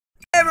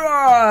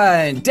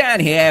everyone! Dan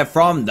here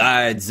from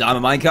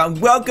TheDiamondMinecart.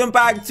 Welcome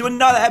back to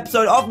another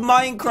episode of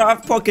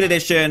Minecraft Pocket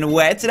Edition,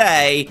 where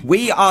today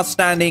we are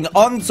standing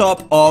on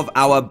top of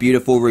our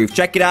beautiful roof.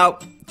 Check it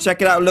out.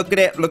 Check it out. Look at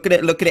it. Look at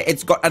it. Look at it.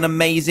 It's got an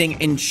amazing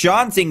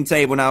enchanting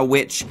table now,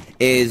 which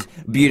is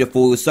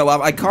beautiful. So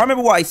I can't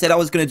remember what I said I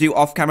was going to do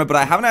off camera, but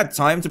I haven't had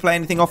time to play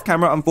anything off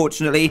camera,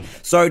 unfortunately.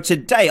 So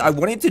today I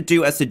wanted to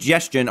do a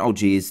suggestion. Oh,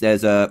 geez.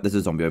 There's a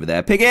zombie over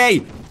there.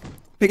 Piggy!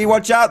 Piggy,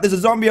 watch out. There's a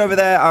zombie over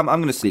there. I'm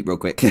going to sleep real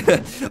quick.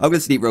 I'm going to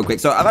sleep real quick.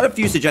 So I've had a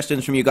few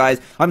suggestions from you guys.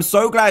 I'm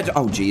so glad.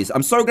 Oh, geez.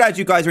 I'm so glad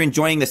you guys are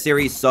enjoying the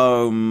series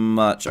so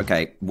much.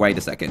 Okay, wait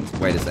a second.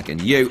 Wait a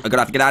second. You are going to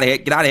have to get out of here.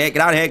 Get out of here.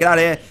 Get out of here. Get out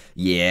of here.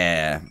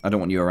 Yeah, I don't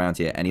want you around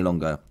here any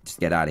longer.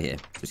 Just get out of here.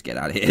 Just get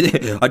out of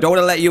here. I don't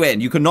want to let you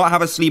in. You cannot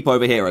have a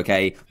sleepover here,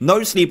 okay? No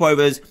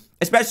sleepovers.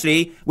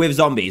 Especially with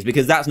zombies,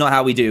 because that's not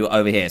how we do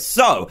over here.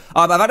 So,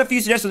 I've had a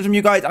few suggestions from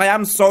you guys. I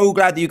am so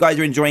glad that you guys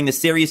are enjoying the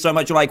series so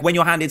much. You're like, when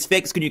your hand is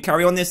fixed, can you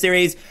carry on this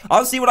series?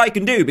 I'll see what I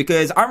can do,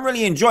 because I'm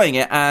really enjoying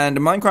it. And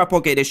Minecraft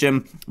Pocket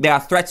Edition, they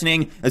are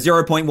threatening a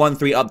 0.13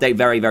 update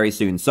very, very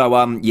soon.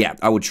 So, yeah,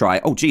 I will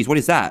try. Oh, geez, what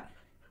is that?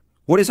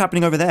 What is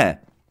happening over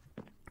there?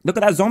 Look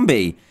at that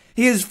zombie.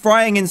 He is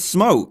frying in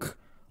smoke.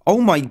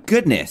 Oh, my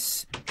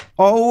goodness.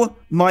 Oh,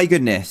 my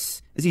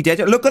goodness. Is he dead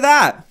yet? Look at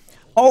that.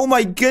 Oh,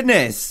 my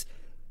goodness.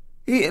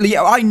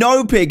 Yeah, I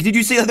know, Pig. Did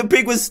you see that the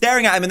pig was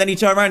staring at him and then he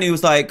turned around and he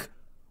was like,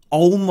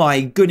 oh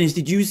my goodness,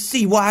 did you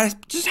see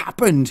what just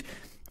happened?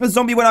 The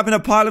zombie went up in a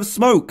pile of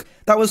smoke.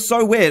 That was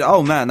so weird.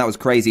 Oh man, that was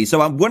crazy.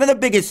 So one of the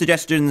biggest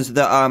suggestions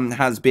that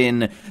has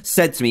been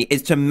said to me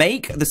is to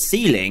make the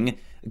ceiling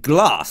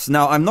glass.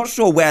 Now, I'm not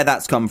sure where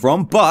that's come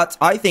from, but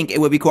I think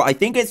it would be cool. I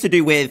think it's to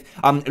do with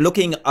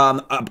looking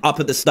up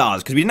at the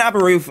stars, because we didn't have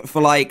a roof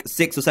for like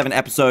 6 or 7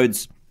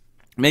 episodes.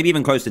 Maybe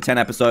even close to 10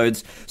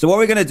 episodes. So what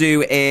we're going to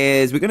do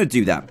is we're going to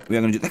do that.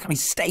 We're going to do... Look how many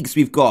steaks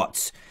we've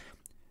got.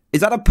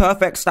 Is that a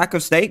perfect stack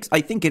of steaks?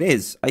 I think it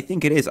is. I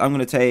think it is. I'm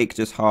going to take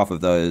just half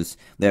of those.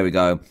 There we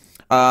go.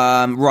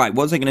 Right,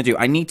 what was I going to do?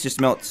 I need to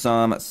smelt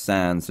some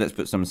sand. So let's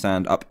put some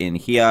sand up in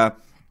here.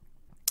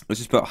 Let's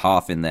just put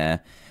half in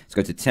there.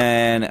 Let's go to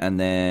 10, and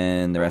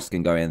then the rest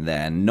can go in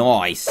there.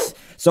 Nice.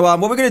 So what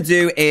we're going to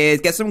do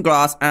is get some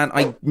glass, and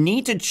I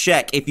need to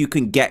check if you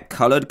can get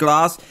colored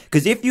glass,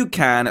 because if you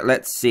can,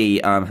 let's see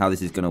how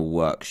this is going to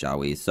work, shall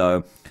we?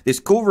 So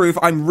this cool roof,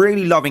 I'm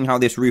really loving how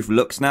this roof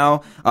looks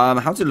now. How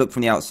does it look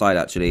from the outside,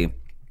 actually?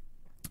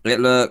 It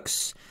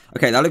looks...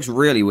 Okay, that looks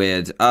really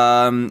weird.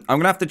 I'm going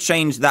to have to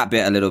change that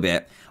bit a little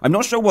bit. I'm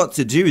not sure what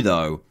to do,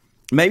 though.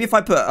 Maybe if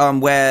I put,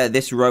 where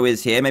this row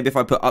is here, maybe if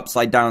I put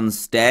upside down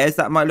stairs,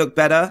 that might look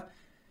better.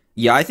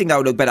 Yeah, I think that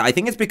would look better. I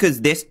think it's because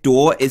this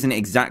door isn't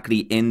exactly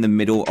in the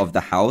middle of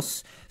the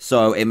house,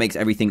 so it makes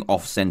everything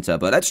off-center.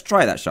 But let's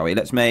try that, shall we?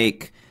 Let's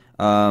make,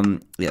 yeah,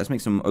 let's make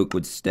some oak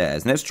wood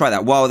stairs. And let's try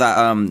that while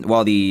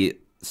while the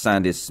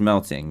sand is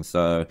smelting.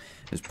 So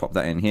just pop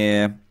that in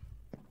here.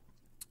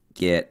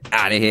 Get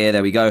out of here.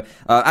 There we go.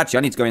 Actually,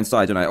 I need to go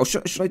inside, don't I? Oh,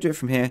 should I do it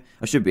from here?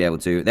 I should be able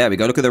to. There we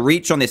go. Look at the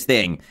reach on this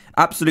thing.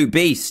 Absolute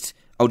beast.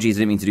 Oh, geez, I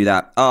didn't mean to do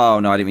that. Oh,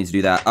 no, I didn't mean to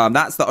do that.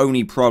 That's the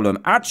only problem.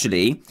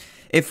 Actually,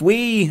 if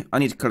we... I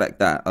need to collect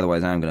that,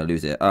 otherwise I'm going to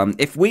lose it.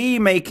 If we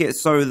make it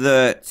so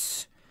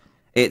that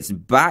it's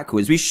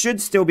backwards, we should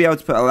still be able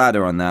to put a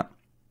ladder on that.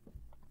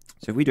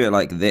 So if we do it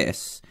like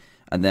this,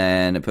 and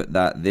then put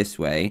that this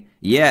way...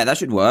 Yeah, that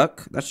should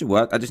work. That should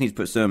work. I just need to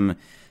put some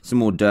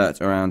more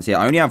dirt around here.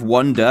 I only have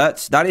 1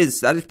 dirt. That is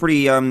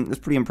pretty that's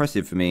pretty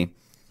impressive for me.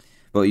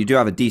 But you do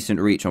have a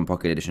decent reach on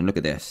Pocket Edition. Look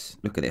at this.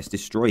 Look at this.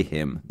 Destroy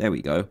him. There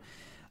we go.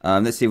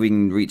 Let's see if we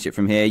can reach it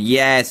from here.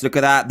 Yes, look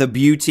at that. The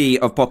beauty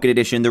of Pocket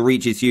Edition. The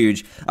reach is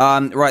huge.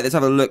 Right, let's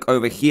have a look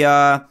over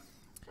here.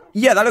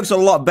 Yeah, that looks a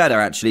lot better,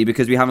 actually,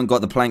 because we haven't got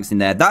the planks in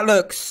there. That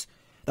looks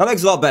a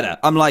lot better.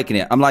 I'm liking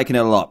it. I'm liking it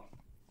a lot.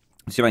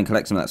 Let's see if I can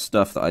collect some of that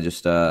stuff that I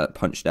just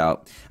punched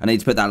out. I need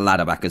to put that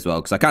ladder back as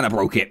well, because I kind of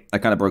broke it. I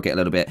kind of broke it a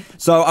little bit.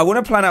 So I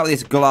want to plan out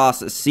this glass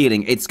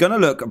ceiling. It's going to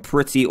look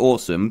pretty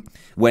awesome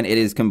when it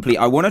is complete.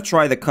 I want to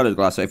try the colored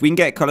glass. So if we can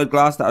get colored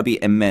glass, that would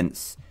be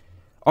immense.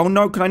 Oh,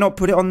 no. Can I not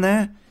put it on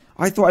there?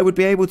 I thought I would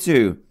be able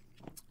to.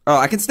 Oh,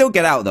 I can still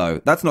get out,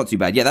 though. That's not too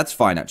bad. Yeah, that's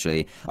fine,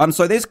 actually.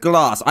 So this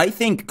glass, I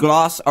think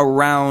glass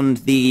around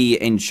the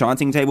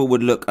enchanting table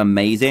would look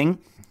amazing.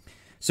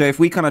 So if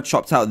we kind of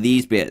chopped out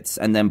these bits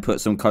and then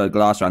put some colored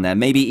glass around there,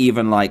 maybe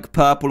even like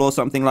purple or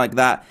something like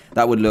that,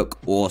 that would look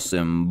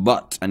awesome.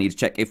 But I need to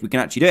check if we can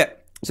actually do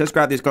it. So let's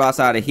grab this glass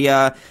out of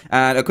here.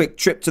 And a quick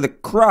trip to the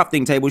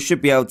crafting table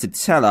should be able to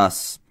tell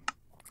us.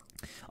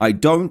 I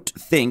don't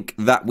think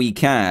that we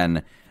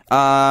can.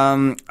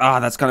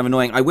 That's kind of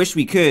annoying. I wish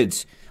we could.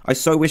 I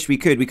so wish we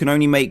could. We can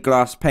only make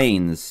glass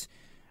panes.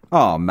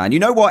 Oh, man. You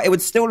know what? It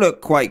would still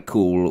look quite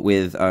cool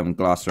with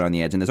glass around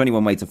the edge. And there's only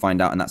one way to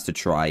find out, and that's to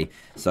try.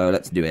 So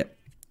let's do it.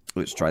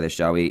 Let's try this,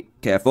 shall we?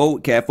 Careful.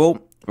 Careful.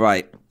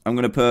 Right. I'm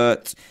going to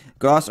put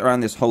glass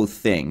around this whole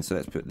thing. So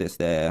let's put this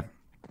there.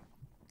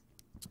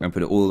 I'm going to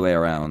put it all the way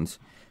around.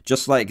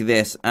 Just like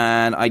this.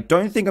 And I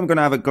don't think I'm going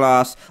to have a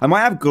glass. I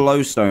might have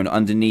glowstone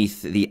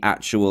underneath the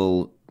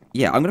actual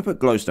Yeah, I'm going to put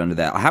glowstone under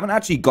there. I haven't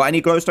actually got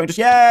any glowstone just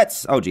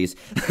yet. Oh, jeez.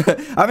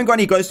 I haven't got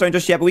any glowstone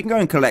just yet, but we can go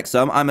and collect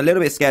some. I'm a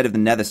little bit scared of the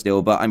nether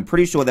still, but I'm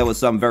pretty sure there was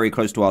some very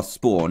close to our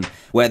spawn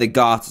where the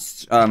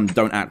ghasts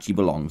don't actually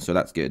belong, so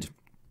that's good.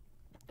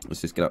 Let's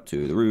just get up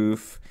to the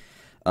roof.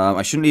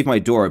 I shouldn't leave my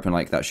door open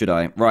like that, should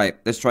I? Right,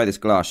 let's try this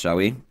glass, shall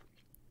we?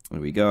 There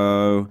we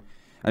go.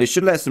 And it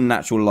should let some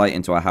natural light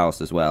into our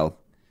house as well.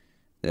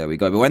 There we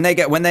go. But when they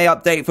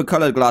update for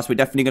colored glass, we're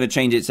definitely going to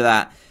change it to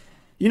that.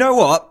 You know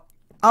what?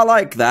 I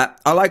like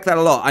that. I like that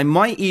a lot. I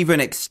might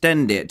even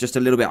extend it just a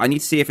little bit. I need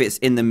to see if it's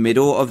in the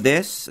middle of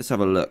this. Let's have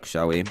a look,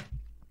 shall we?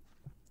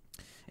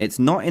 It's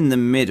not in the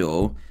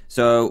middle.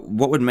 So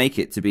what would make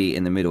it to be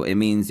in the middle? It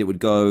means it would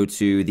go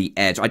to the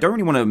edge. I don't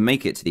really want to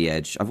make it to the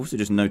edge. I've also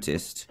just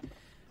noticed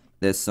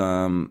there's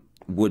some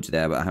wood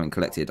there, but I haven't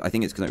collected. I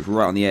think it's because it's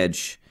right on the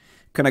edge.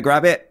 Can I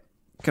grab it?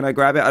 Can I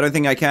grab it? I don't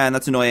think I can.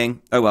 That's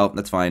annoying. Oh, well,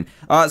 that's fine.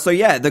 So,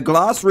 yeah, the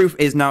glass roof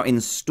is now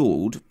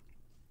installed.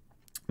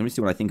 Let me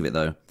see what I think of it,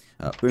 though.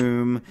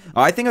 Boom.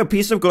 I think a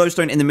piece of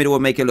glowstone in the middle will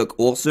make it look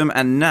awesome.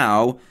 And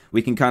now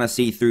we can kind of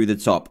see through the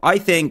top. I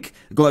think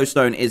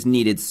glowstone is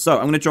needed. So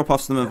I'm going to drop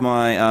off some of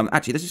my...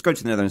 actually, let's just go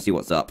to the nether and see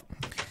what's up.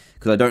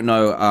 Because I don't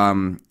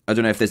know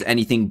if there's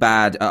anything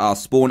bad at our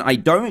spawn. I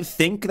don't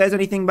think there's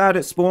anything bad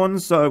at spawn.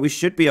 So we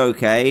should be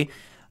okay.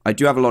 I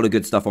do have a lot of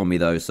good stuff on me,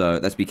 though. So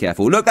let's be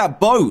careful. Look,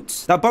 that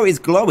boat. That boat is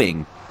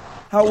glowing.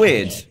 How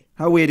weird.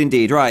 How weird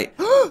indeed. Right.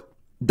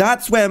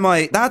 That's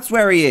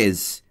where he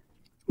is.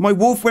 My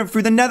wolf went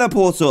through the nether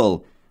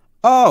portal.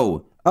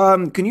 Oh,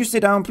 can you sit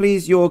down,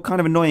 please? You're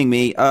kind of annoying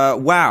me.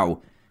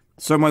 Wow.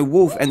 So my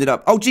wolf ended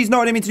up... Oh, geez,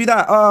 no, I didn't mean to do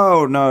that.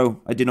 Oh, no,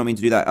 I did not mean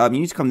to do that.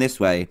 You need to come this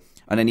way,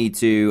 and I need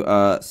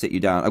to sit you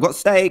down. I've got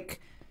steak.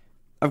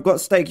 I've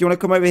got steak. You want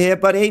to come over here,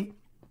 buddy? You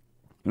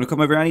want to come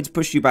over here? I need to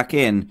push you back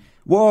in.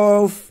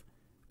 Wolf.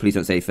 Please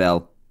don't say he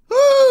fell.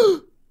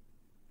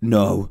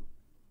 No.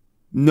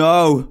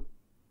 No.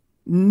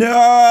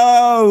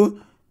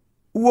 No.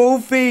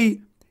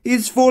 Wolfie.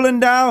 He's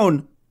fallen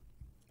down.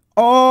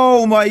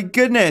 Oh, my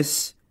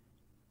goodness.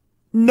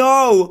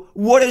 No.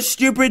 What a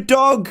stupid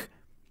dog.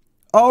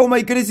 Oh,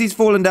 my goodness, he's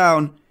fallen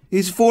down.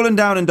 He's fallen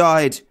down and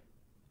died.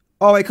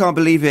 Oh, I can't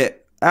believe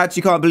it. I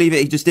actually can't believe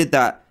it. He just did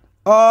that.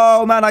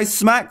 Oh, man, I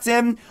smacked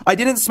him. I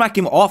didn't smack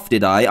him off,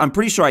 did I? I'm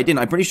pretty sure I didn't.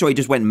 I'm pretty sure he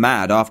just went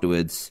mad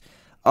afterwards.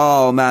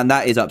 Oh, man,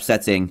 that is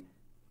upsetting.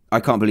 I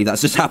can't believe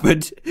that's just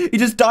happened. He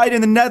just died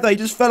in the nether. He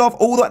just fell off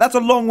all the way. That's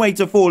a long way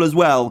to fall as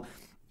well.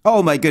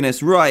 Oh, my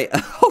goodness. Right.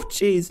 Oh,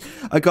 jeez.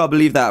 I can't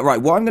believe that.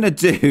 Right. What I'm going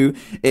to do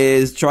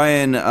is try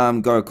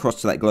and go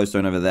across to that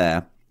glowstone over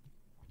there.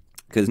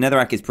 Because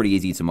netherrack is pretty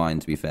easy to mine,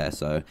 to be fair.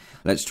 So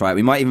let's try it.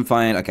 We might even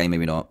find... Okay,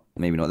 maybe not.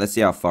 Maybe not. Let's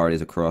see how far it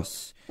is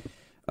across.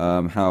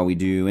 How are we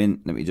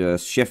doing? Let me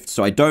just shift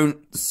so I don't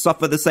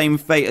suffer the same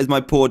fate as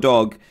my poor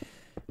dog.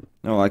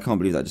 Oh, I can't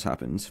believe that just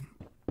happened.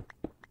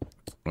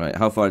 Right.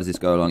 How far does this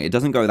go along? It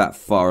doesn't go that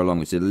far along,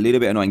 which is a little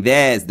bit annoying.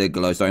 There's the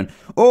glowstone.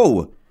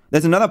 Oh!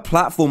 There's another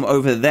platform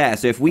over there,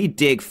 so if we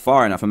dig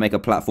far enough and make a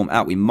platform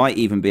out, we might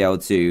even be able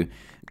to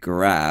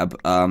grab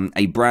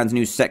a brand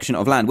new section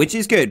of land, which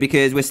is good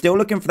because we're still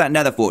looking for that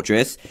nether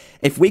fortress.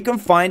 If we can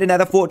find a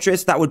nether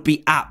fortress, that would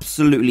be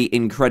absolutely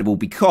incredible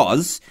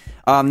because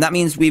that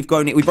means we've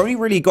only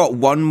really got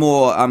one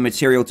more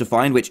material to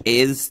find, which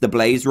is the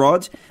blaze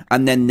rod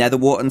and then nether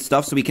wart and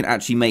stuff, so we can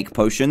actually make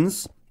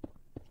potions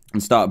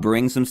and start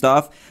brewing some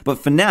stuff. But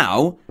for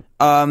now...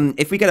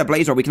 if we get a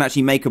blaze rod, we can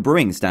actually make a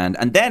brewing stand.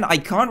 And then I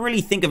can't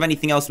really think of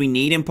anything else we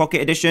need in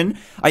Pocket Edition.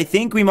 I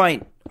think we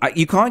might...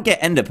 you can't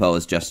get ender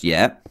pearls just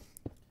yet.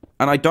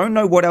 And I don't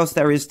know what else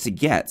there is to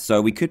get.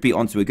 So we could be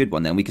onto a good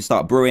one then. We could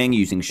start brewing,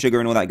 using sugar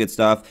and all that good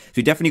stuff. So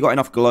we definitely got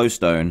enough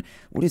glowstone.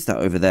 What is that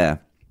over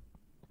there?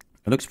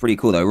 It looks pretty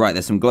cool though. Right,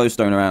 there's some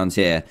glowstone around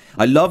here.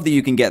 I love that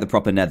you can get the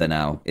proper nether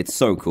now. It's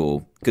so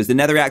cool. Because the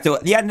nether reactor...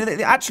 Yeah,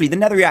 actually, the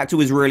nether reactor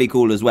was really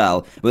cool as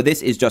well. But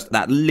this is just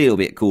that little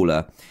bit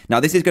cooler. Now,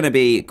 this is going to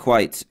be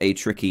quite a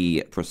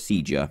tricky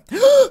procedure.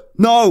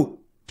 No!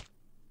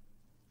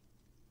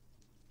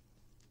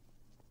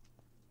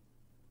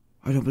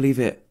 I don't believe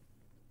it.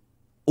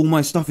 All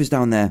my stuff is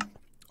down there.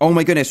 Oh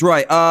my goodness,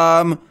 right.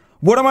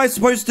 What am I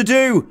supposed to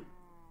do?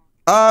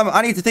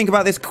 I need to think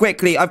about this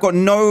quickly. I've got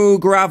no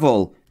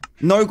gravel.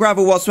 No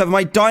gravel whatsoever.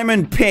 My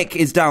diamond pick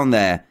is down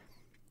there.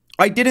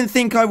 I didn't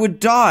think I would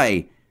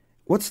die.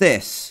 What's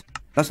this?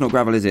 That's not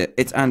gravel, is it?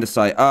 It's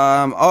andesite.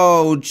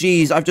 Oh,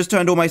 jeez. I've just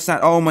turned all my sand.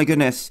 Oh, my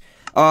goodness.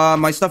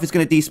 My stuff is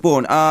going to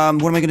despawn.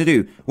 What am I going to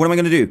do? What am I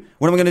going to do?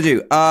 What am I going to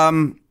do?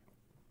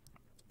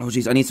 Oh,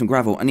 jeez. I need some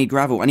gravel. I need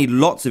gravel. I need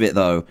lots of it,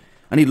 though.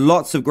 I need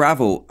lots of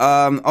gravel.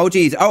 Oh,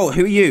 jeez. Oh,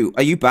 who are you?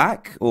 Are you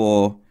back?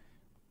 Or...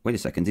 Wait a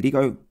second. Did he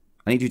go...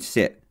 I need you to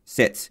sit.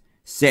 Sit.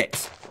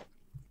 Sit.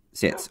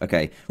 Sit.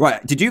 Okay.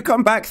 Right. Did you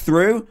come back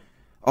through?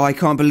 Oh, I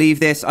can't believe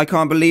this. I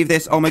can't believe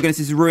this. Oh my goodness,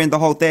 this has ruined the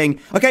whole thing.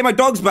 Okay, my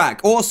dog's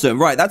back.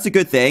 Awesome. Right, that's a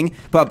good thing.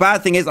 But a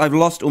bad thing is I've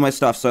lost all my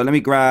stuff. So let me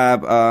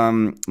grab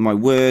my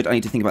wood. I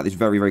need to think about this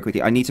very, very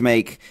quickly. I need to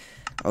make...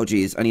 Oh,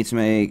 geez. I need to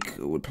make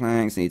wood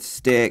planks. I need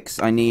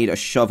sticks. I need a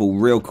shovel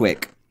real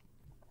quick.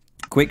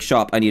 Quick,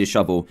 sharp. I need a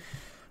shovel.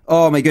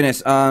 Oh my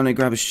goodness. I'm gonna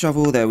grab a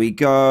shovel. There we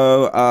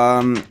go.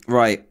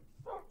 Right.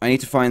 I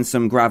need to find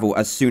some gravel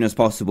as soon as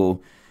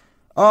possible.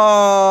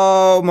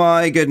 Oh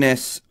my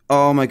goodness.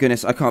 Oh my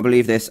goodness. I can't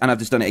believe this. And I've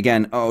just done it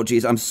again. Oh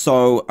jeez.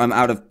 I'm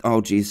out of...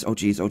 Oh jeez. Oh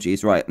jeez. Oh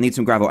jeez. Right. I need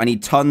some gravel. I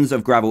need tons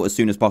of gravel as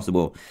soon as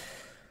possible.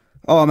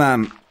 Oh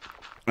man.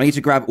 I need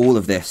to grab all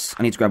of this.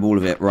 I need to grab all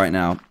of it right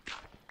now.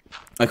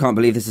 I can't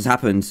believe this has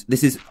happened.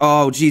 This is...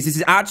 Oh jeez. This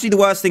is actually the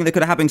worst thing that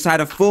could have happened because I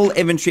had a full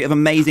inventory of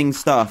amazing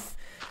stuff.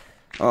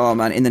 Oh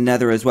man, in the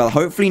nether as well.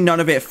 Hopefully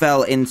none of it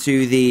fell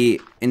into the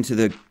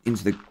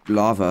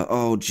lava.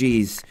 Oh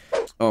jeez.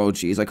 Oh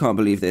jeez, I can't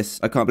believe this.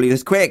 I can't believe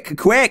this. Quick,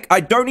 quick! I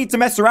don't need to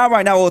mess around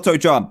right now, auto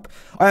jump.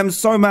 I am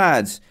so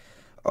mad.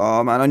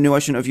 Oh man, I knew I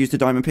shouldn't have used a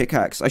diamond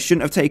pickaxe. I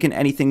shouldn't have taken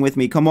anything with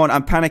me. Come on,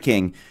 I'm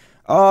panicking.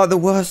 Oh, the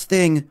worst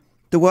thing.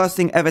 The worst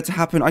thing ever to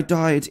happen. I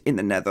died in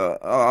the nether.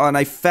 Oh, and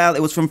I fell.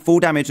 It was from full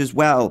damage as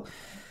well.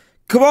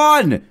 Come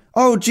on!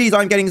 Oh, jeez,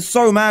 I'm getting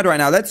so mad right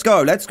now. Let's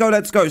go, let's go,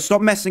 let's go.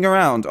 Stop messing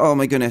around. Oh,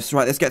 my goodness.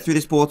 Right, let's get through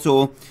this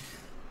portal.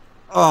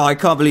 Oh, I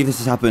can't believe this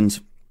has happened.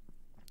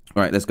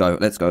 All right, let's go,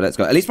 let's go, let's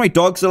go. At least my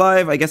dog's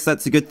alive. I guess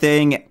that's a good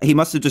thing. He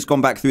must have just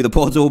gone back through the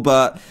portal,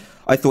 but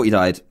I thought he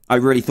died. I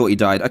really thought he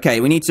died. Okay,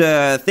 we need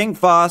to think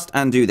fast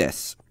and do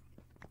this.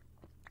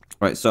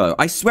 Right, so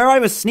I swear I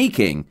was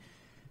sneaking.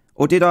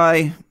 Or did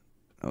I...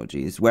 Oh,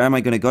 jeez. Where am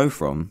I going to go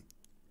from?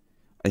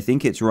 I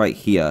think it's right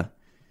here.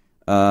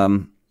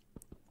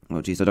 Oh,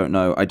 jeez, I don't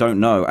know. I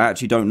don't know. I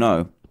actually don't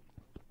know.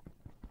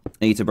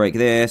 I need to break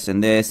this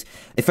and this.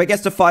 If I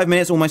get to 5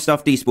 minutes, all my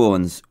stuff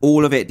despawns.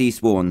 All of it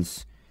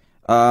despawns.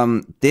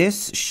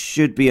 This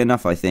should be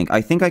enough, I think.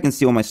 I think I can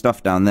see all my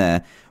stuff down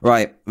there.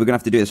 Right, we're gonna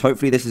have to do this.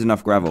 Hopefully this is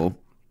enough gravel.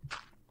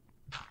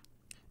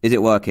 Is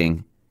it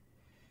working?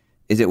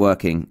 Is it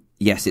working?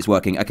 Yes, it's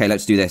working. Okay,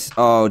 let's do this.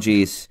 Oh,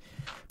 jeez.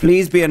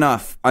 Please be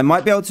enough. I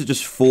might be able to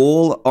just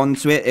fall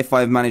onto it if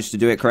I've managed to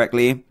do it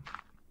correctly.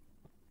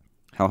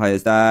 How high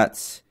is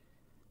that?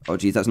 Oh,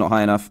 geez, that's not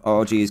high enough.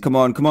 Oh, geez, come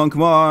on, come on,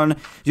 come on.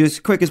 Just as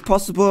quick as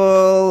possible.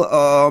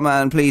 Oh,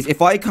 man, please.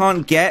 If I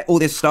can't get all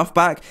this stuff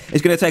back,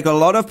 it's going to take a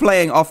lot of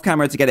playing off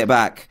camera to get it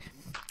back.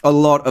 A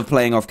lot of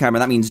playing off camera.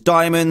 That means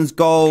diamonds,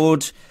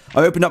 gold.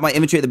 I opened up my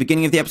inventory at the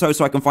beginning of the episode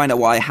so I can find out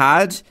what I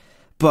had.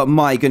 But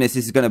my goodness,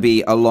 this is going to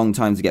be a long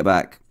time to get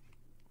back.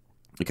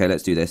 Okay,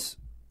 let's do this.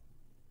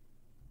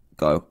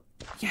 Go.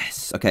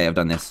 Yes. Okay, I've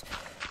done this.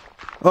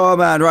 Oh,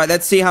 man. Right,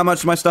 let's see how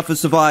much my stuff has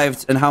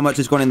survived and how much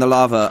has gone in the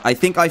lava. I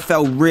think I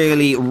fell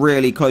really,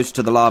 really close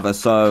to the lava,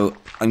 so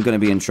I'm going to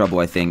be in trouble,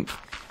 I think.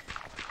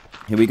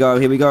 Here we go,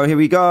 here we go, here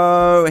we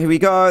go, here we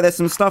go. There's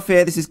some stuff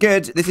here. This is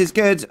good. This is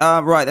good.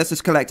 Right, let's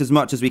just collect as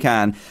much as we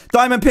can.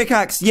 Diamond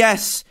pickaxe,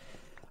 yes!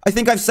 I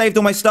think I've saved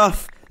all my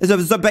stuff.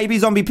 There's a baby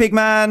zombie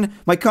pigman,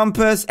 my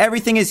compass,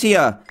 everything is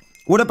here.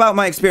 What about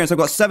my experience? I've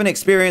got 7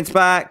 experience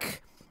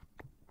back.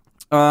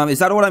 Is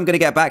that all I'm going to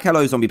get back?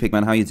 Hello, zombie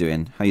pigman. How you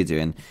doing? How you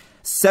doing?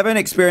 7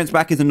 experience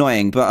back is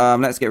annoying, but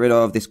let's get rid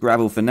of this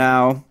gravel for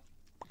now.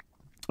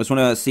 I just want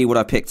to see what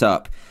I picked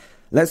up.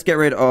 Let's get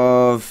rid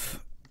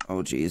of...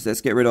 Oh, geez.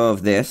 Let's get rid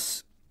of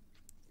this.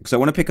 Because I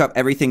want to pick up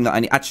everything that I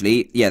need.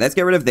 Actually, yeah, let's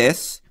get rid of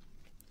this.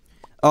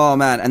 Oh,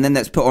 man. And then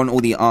let's put on all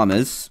the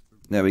armors.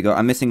 There we go.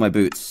 I'm missing my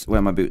boots. Where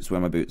are my boots? Where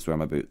are my boots? Where are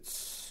my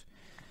boots?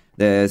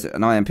 There's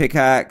an iron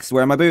pickaxe.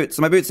 Where are my boots?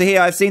 My boots are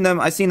here. I've seen them.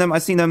 I've seen them.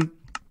 I've seen them.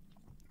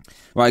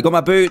 Right, I got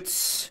my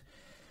boots.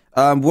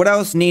 What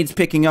else needs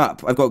picking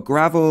up? I've got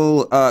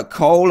gravel,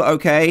 coal,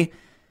 okay.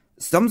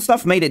 Some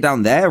stuff made it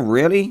down there,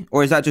 really?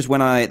 Or is that just when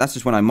that's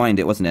just when I mined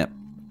it, wasn't it?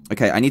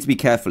 Okay, I need to be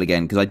careful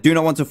again, because I do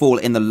not want to fall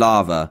in the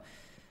lava.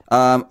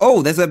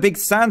 Oh, there's a big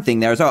sand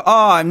thing there as well.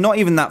 Oh, I'm not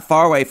even that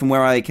far away from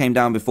where I came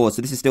down before,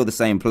 so this is still the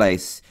same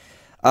place.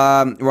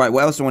 Right,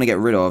 what else do I want to get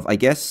rid of? I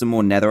guess some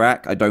more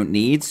netherrack I don't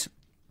need.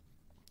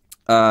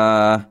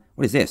 What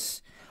is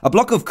this? A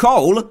block of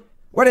coal?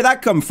 Where did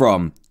that come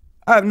from?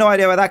 I have no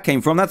idea where that came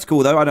from. That's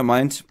cool, though. I don't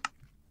mind.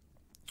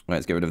 Right,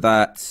 let's get rid of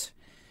that.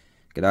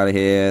 Get out of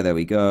here. There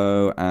we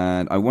go.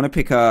 And I want to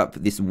pick up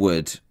this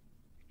wood.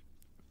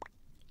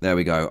 There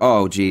we go.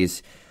 Oh,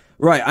 jeez.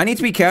 Right, I need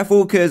to be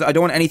careful because I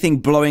don't want anything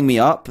blowing me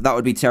up. That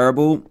would be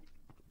terrible.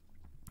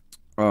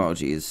 Oh,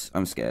 jeez.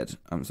 I'm scared.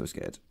 I'm so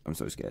scared. I'm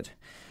so scared.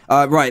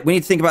 Right, we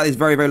need to think about this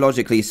very, very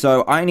logically.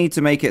 So I need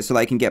to make it so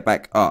that I can get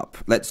back up.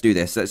 Let's do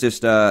this. Let's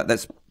just,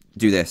 let's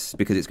do this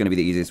because it's going to be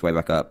the easiest way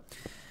back up.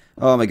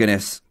 Oh, my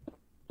goodness.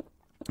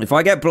 If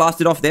I get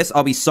blasted off this,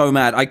 I'll be so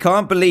mad. I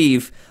can't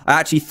believe I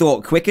actually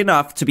thought quick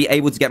enough to be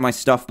able to get my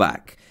stuff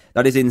back.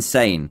 That is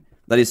insane.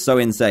 That is so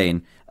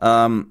insane.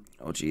 Oh,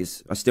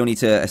 jeez. I still need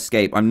to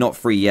escape. I'm not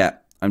free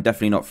yet. I'm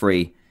definitely not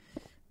free.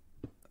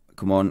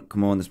 Come on.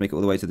 Come on. Let's make it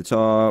all the way to the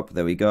top.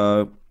 There we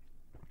go.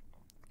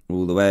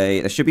 All the way.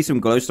 There should be some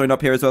glowstone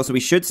up here as well. So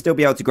we should still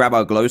be able to grab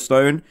our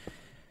glowstone.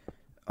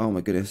 Oh, my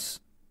goodness.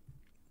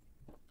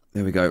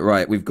 There we go.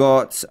 Right. We've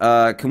got...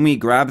 can we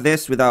grab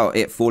this without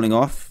it falling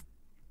off?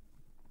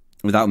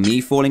 Without me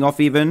falling off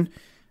even?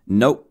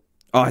 Nope.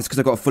 Oh, it's because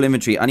I've got a full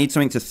inventory. I need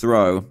something to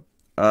throw.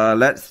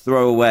 Let's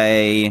throw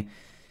away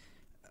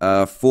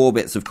 4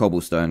 bits of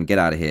cobblestone. Get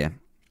out of here.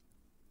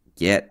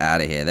 Get out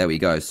of here. There we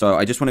go. So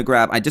I just want to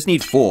grab... I just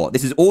need 4.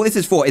 This is all this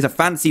is for, is a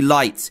fancy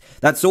light.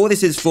 That's all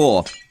this is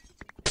for.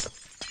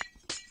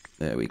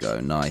 There we go.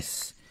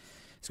 Nice.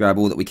 Let's grab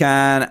all that we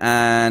can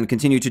and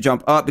continue to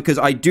jump up because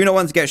I do not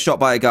want to get shot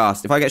by a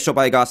ghast. If I get shot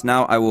by a ghast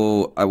now, I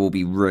will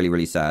be really,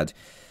 really sad.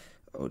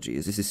 Oh,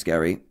 geez. This is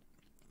scary.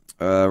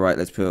 Right,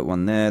 let's put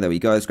one there. There we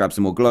go. Let's grab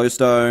some more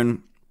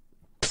glowstone.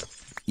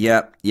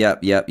 Yep.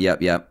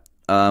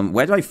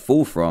 Where did I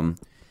fall from?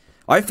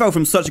 I fell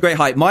from such a great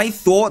height. My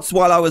thoughts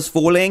while I was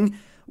falling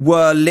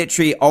were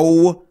literally,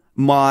 oh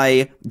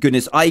my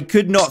goodness. I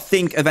could not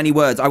think of any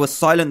words. I was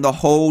silent the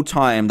whole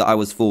time that I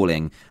was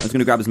falling. I was going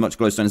to grab as much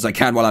glowstone as I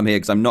can while I'm here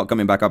because I'm not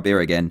coming back up here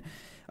again.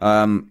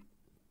 Right,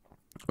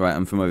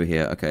 I'm from over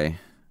here. Okay.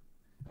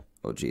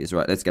 Oh, geez.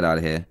 Right, let's get out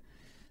of here.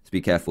 Let's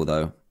be careful,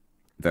 though.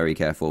 Very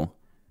careful.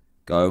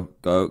 Go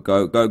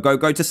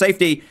to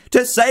safety.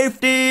 To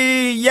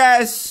safety!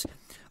 Yes!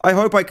 I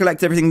hope I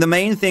collect everything. The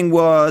main thing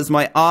was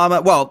my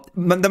armor. Well,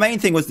 the main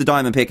thing was the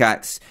diamond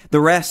pickaxe.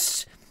 The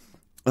rest...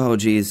 Oh,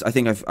 geez. I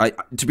think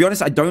to be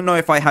honest, I don't know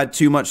if I had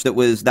too much that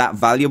was that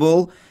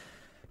valuable.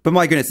 But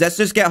my goodness, let's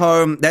just get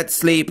home. Let's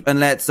sleep and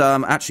let's,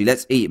 actually,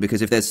 let's eat.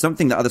 Because if there's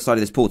something the other side of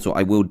this portal,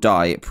 I will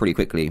die pretty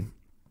quickly.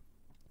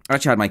 I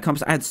actually had my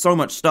compass. I had so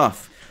much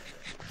stuff.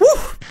 Woo!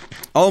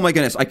 Oh, my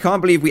goodness. I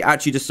can't believe we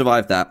actually just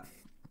survived that.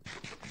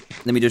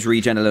 Let me just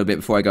regen a little bit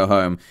before I go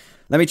home.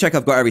 Let me check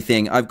I've got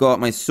everything. I've got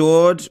my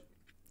sword,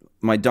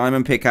 my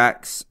diamond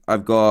pickaxe.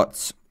 I've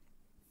got...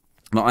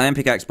 My iron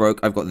pickaxe broke.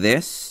 I've got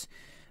this.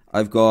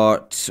 I've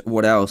got...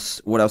 What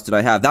else? What else did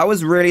I have? That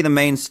was really the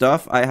main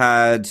stuff. I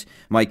had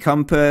my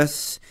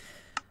compass.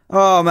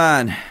 Oh,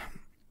 man.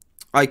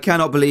 I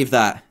cannot believe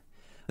that.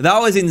 That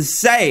was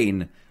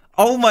insane.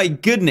 Oh, my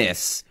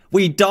goodness.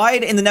 We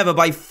died in the nether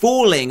by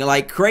falling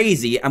like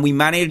crazy, and we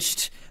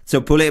managed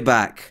to pull it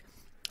back.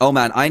 Oh,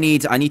 man, I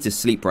need to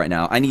sleep right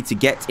now. I need to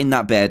get in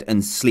that bed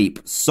and sleep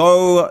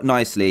so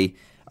nicely.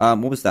 What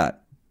was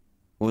that?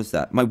 What was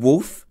that? My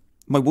wolf?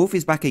 My wolf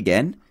is back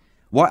again?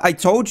 Why? I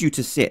told you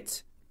to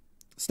sit.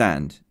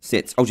 Stand.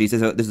 Sit. Oh, geez,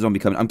 there's a zombie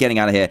coming. I'm getting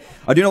out of here.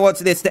 I do not want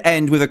this to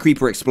end with a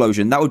creeper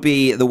explosion. That would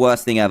be the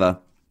worst thing ever.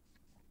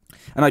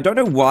 And I don't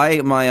know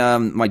why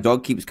my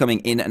dog keeps coming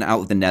in and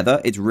out of the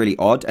nether. It's really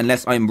odd.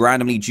 Unless I'm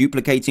randomly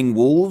duplicating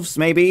wolves,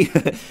 maybe?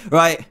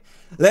 Right.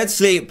 Let's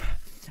sleep.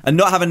 And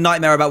not have a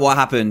nightmare about what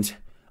happened.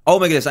 Oh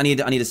my goodness, I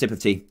need a sip of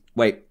tea.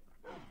 Wait.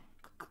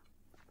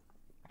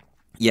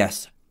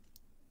 Yes.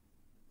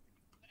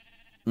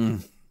 That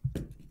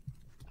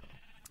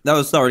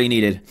was thoroughly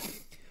needed.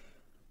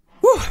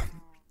 Whew.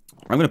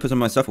 I'm going to put some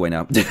of my stuff away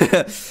now.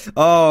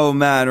 Oh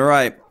man,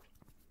 right.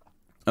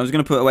 I was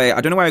going to put away...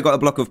 I don't know where I got a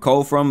block of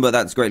coal from, but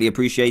that's greatly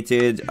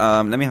appreciated.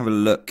 Let me have a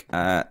look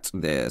at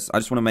this. I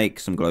just want to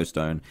make some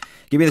glowstone.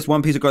 Give me this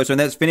one piece of glowstone.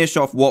 Let's finish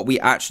off what we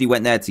actually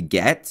went there to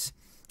get.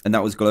 And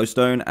that was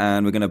glowstone,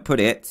 and we're going to put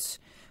it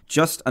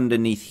just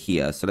underneath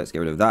here. So let's get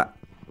rid of that.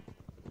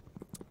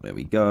 There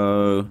we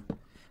go.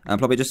 And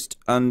probably just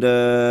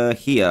under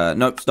here.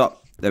 Nope,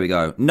 stop. There we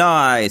go.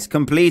 Nice.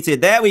 Completed.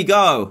 There we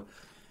go.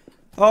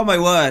 Oh, my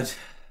word.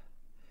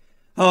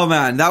 Oh,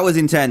 man. That was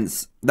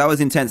intense. That was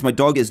intense. My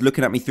dog is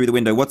looking at me through the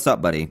window. What's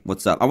up, buddy?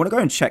 What's up? I want to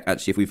go and check,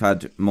 actually, if we've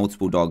had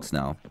multiple dogs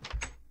now.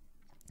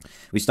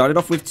 We started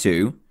off with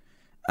 2.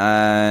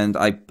 And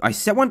I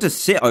set one to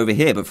sit over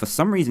here, but for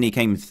some reason he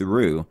came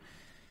through.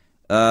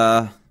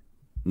 No,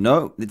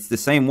 it's the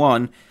same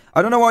one.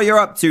 I don't know what you're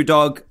up to,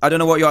 dog. I don't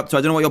know what you're up to. I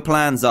don't know what your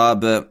plans are,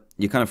 but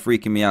you're kind of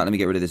freaking me out. Let me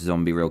get rid of this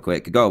zombie real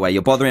quick. Go away.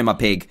 You're bothering my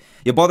pig.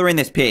 You're bothering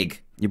this pig.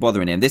 You're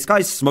bothering him. This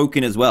guy's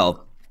smoking as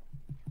well.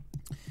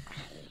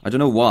 I don't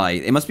know why.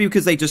 It must be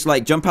because they just,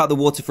 like, jump out the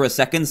water for a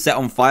second, set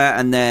on fire,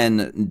 and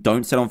then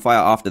don't set on fire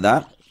after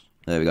that.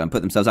 There we go. And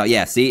put themselves out.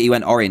 Yeah, see? He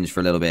went orange for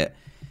a little bit.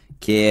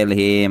 Kill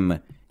him.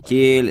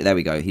 Kill. There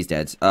we go. He's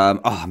dead.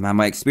 Oh, man.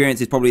 My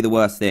experience is probably the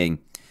worst thing.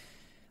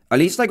 At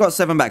least I got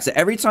 7 back. So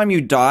every time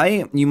you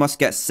die, you must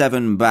get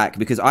 7 back.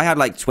 Because I had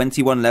like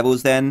 21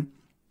 levels then.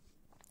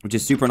 Which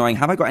is super annoying.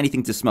 Have I got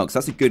anything to smelt?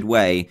 Because that's a good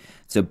way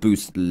to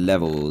boost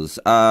levels.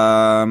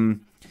 I've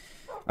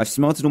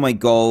smelted all my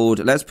gold.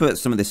 Let's put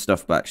some of this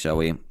stuff back, shall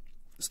we?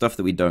 Stuff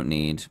that we don't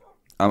need.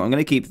 I'm going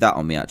to keep that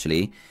on me,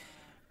 actually.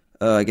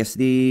 I guess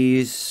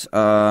these. These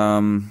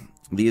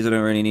I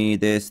don't really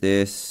need.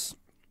 This.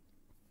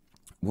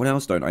 What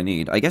else don't I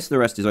need? I guess the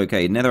rest is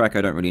okay. Netherrack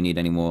I don't really need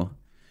anymore.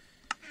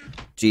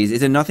 Jeez, is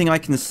there nothing I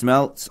can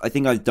smelt? I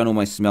think I've done all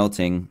my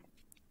smelting.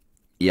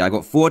 Yeah, I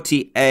got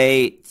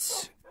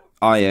 48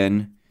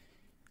 iron.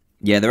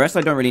 Yeah, the rest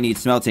I don't really need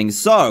smelting.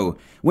 So,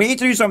 we need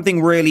to do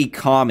something really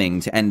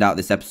calming to end out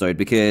this episode,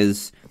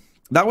 because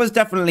that was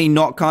definitely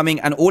not calming,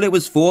 and all it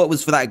was for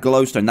that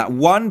glowstone. That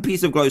one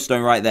piece of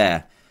glowstone right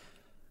there.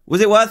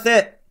 Was it worth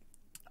it?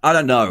 I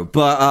don't know,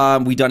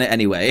 but we done it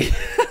anyway.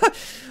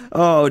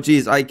 Oh,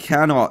 geez, I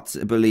cannot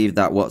believe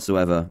that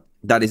whatsoever.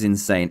 That is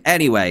insane.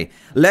 Anyway,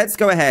 let's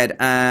go ahead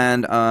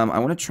and I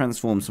want to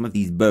transform some of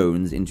these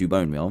bones into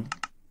bone meal.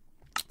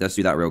 Let's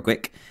do that real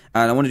quick.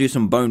 And I want to do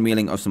some bone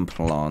mealing of some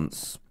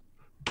plants.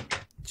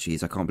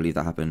 Jeez, I can't believe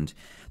that happened.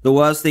 The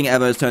worst thing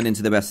ever has turned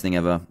into the best thing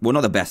ever. Well,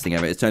 not the best thing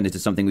ever. It's turned into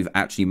something we've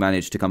actually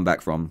managed to come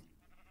back from.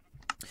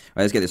 All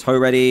right, let's get this hoe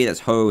ready. Let's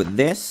hoe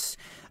this.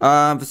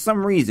 For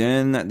some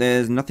reason,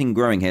 there's nothing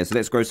growing here. So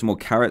let's grow some more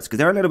carrots because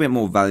they're a little bit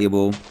more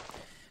valuable.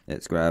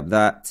 Let's grab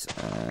that.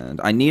 And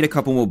I need a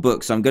couple more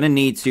books. So I'm going to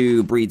need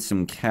to breed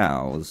some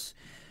cows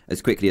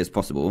as quickly as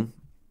possible.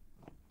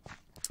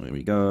 There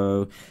we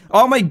go.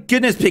 Oh my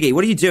goodness, Piggy.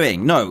 What are you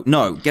doing? No,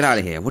 no. Get out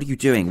of here. What are you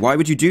doing? Why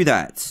would you do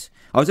that?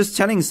 I was just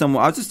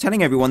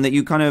telling everyone that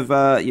you kind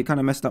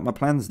of messed up my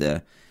plans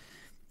there.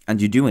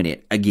 And you're doing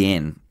it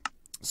again.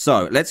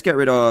 So, let's get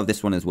rid of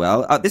this one as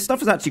well. This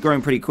stuff is actually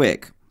growing pretty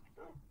quick.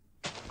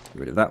 Get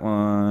rid of that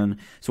one.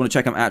 Just want to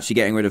check I'm actually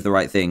getting rid of the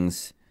right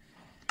things.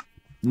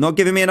 Not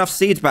giving me enough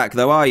seeds back,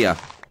 though, are you?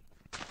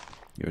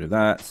 Get rid of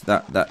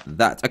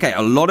that. Okay,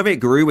 a lot of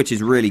it grew, which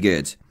is really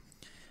good.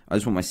 I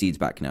just want my seeds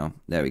back now.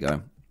 There we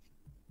go.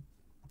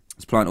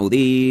 Let's plant all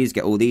these.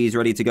 Get all these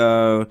ready to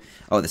go.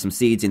 Oh, there's some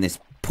seeds in this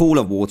pool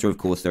of water. Of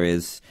course there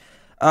is.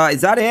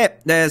 Is that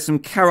it? There's some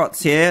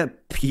carrots here.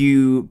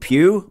 Pew.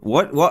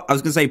 What? I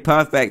was going to say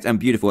perfect and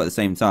beautiful at the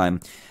same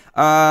time.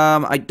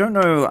 I don't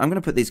know. I'm going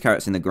to put these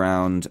carrots in the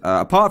ground.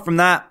 Apart from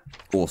that,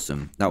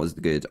 awesome. That was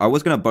good. I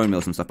was going to bone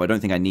meal some stuff, but I don't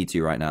think I need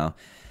to right now.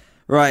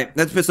 Right,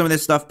 let's put some of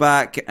this stuff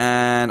back.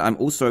 And I'm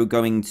also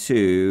going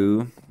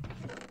to...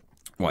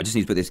 Well, I just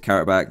need to put this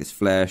carrot back, this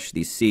flesh,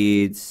 these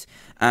seeds.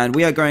 And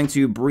we are going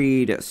to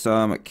breed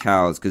some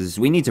cows, because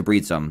we need to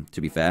breed some,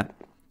 to be fair.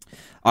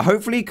 I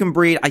hopefully can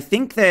breed... I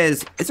think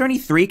there's... Is there only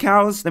 3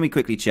 cows? Let me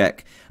quickly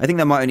check. I think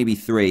there might only be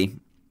 3.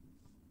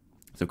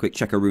 So quick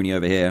check-a-rooney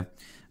over here.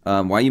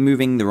 Why are you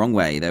moving the wrong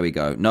way? There we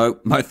go. No,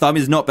 my thumb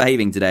is not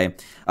behaving today.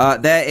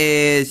 There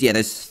is... Yeah,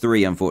 there's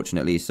 3,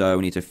 unfortunately. So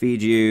we need to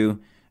feed you,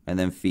 and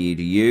then feed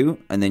you.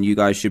 And then you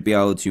guys should be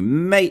able to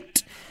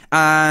mate.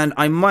 And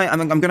I'm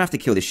going to have to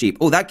kill this sheep.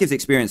 Oh, that gives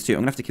experience too. I'm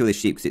going to have to kill this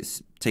sheep because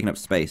it's taking up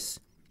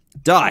space.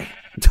 Die.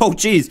 Oh,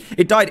 jeez.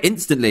 It died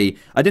instantly.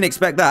 I didn't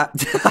expect that.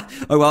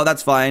 Oh, well,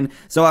 that's fine.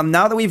 So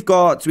now that we've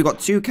got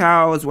 2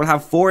 cows, we'll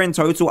have 4 in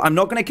total. I'm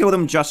not going to kill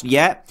them just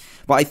yet,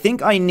 but I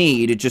think I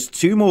need just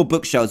 2 more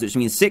bookshelves, which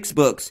means 6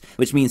 books,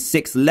 which means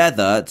 6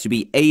 leather to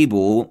be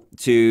able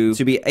to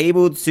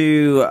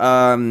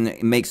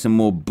make some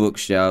more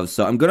bookshelves.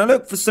 So I'm going to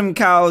look for some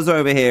cows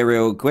over here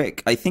real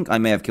quick. I think I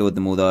may have killed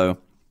them all, though.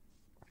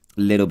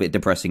 A little bit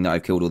depressing that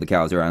I've killed all the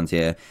cows around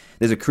here.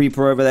 There's a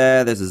creeper over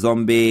there. There's a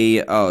zombie.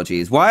 Oh,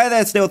 geez. Why are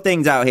there still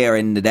things out here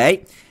in the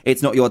day?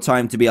 It's not your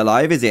time to be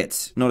alive, is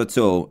it? Not at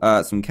all.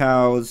 Some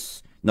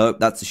cows. Nope,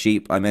 that's a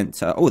sheep. I meant...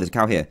 oh, there's a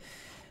cow here.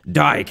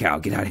 Die, cow.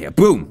 Get out of here.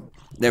 Boom.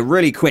 They're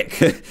really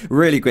quick.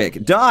 Really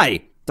quick.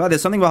 Die. Die.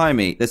 There's something behind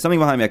me. There's something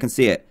behind me. I can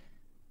see it.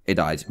 It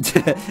died.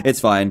 It's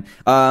fine.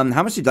 How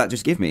much did that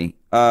just give me?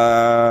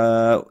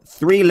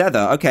 3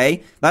 leather.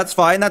 Okay, that's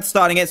fine. That's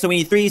starting it. So we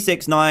need 3,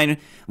 6, 9.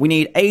 We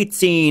need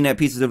 18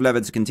 pieces of leather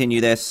to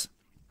continue this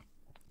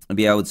and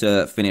be able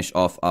to finish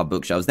off our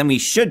bookshelves. Then we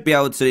should be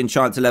able to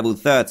enchant to level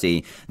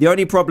 30. The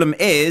only problem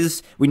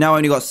is we now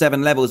only got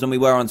 7 levels when we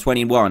were on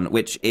 21,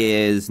 which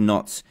is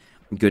not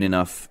good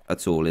enough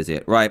at all, is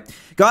it? Right,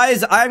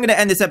 guys, I'm going to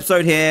end this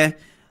episode here.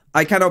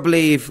 I cannot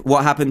believe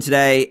what happened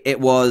today. It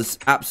was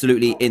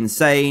absolutely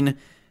insane.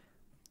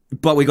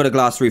 But we got a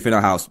glass roof in our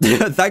house.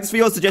 Thanks for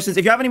your suggestions.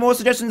 If you have any more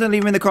suggestions, then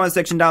leave them in the comment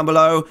section down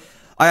below.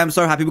 I am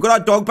so happy. We got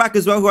our dog back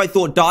as well, who I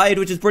thought died,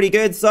 which is pretty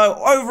good. So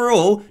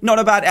overall, not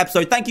a bad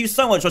episode. Thank you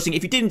so much for watching.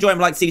 If you did enjoy and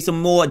would like to see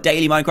some more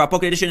daily Minecraft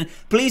Pocket Edition,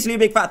 please leave a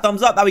big fat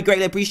thumbs up. That would be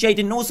greatly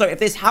appreciated. And also, if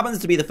this happens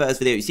to be the first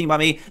video you've seen by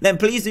me, then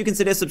please do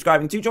consider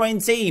subscribing to join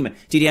Team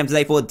TDM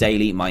today for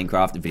daily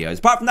Minecraft videos.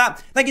 Apart from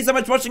that, thank you so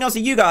much for watching. I'll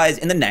see you guys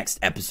in the next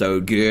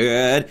episode.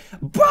 Goodbye.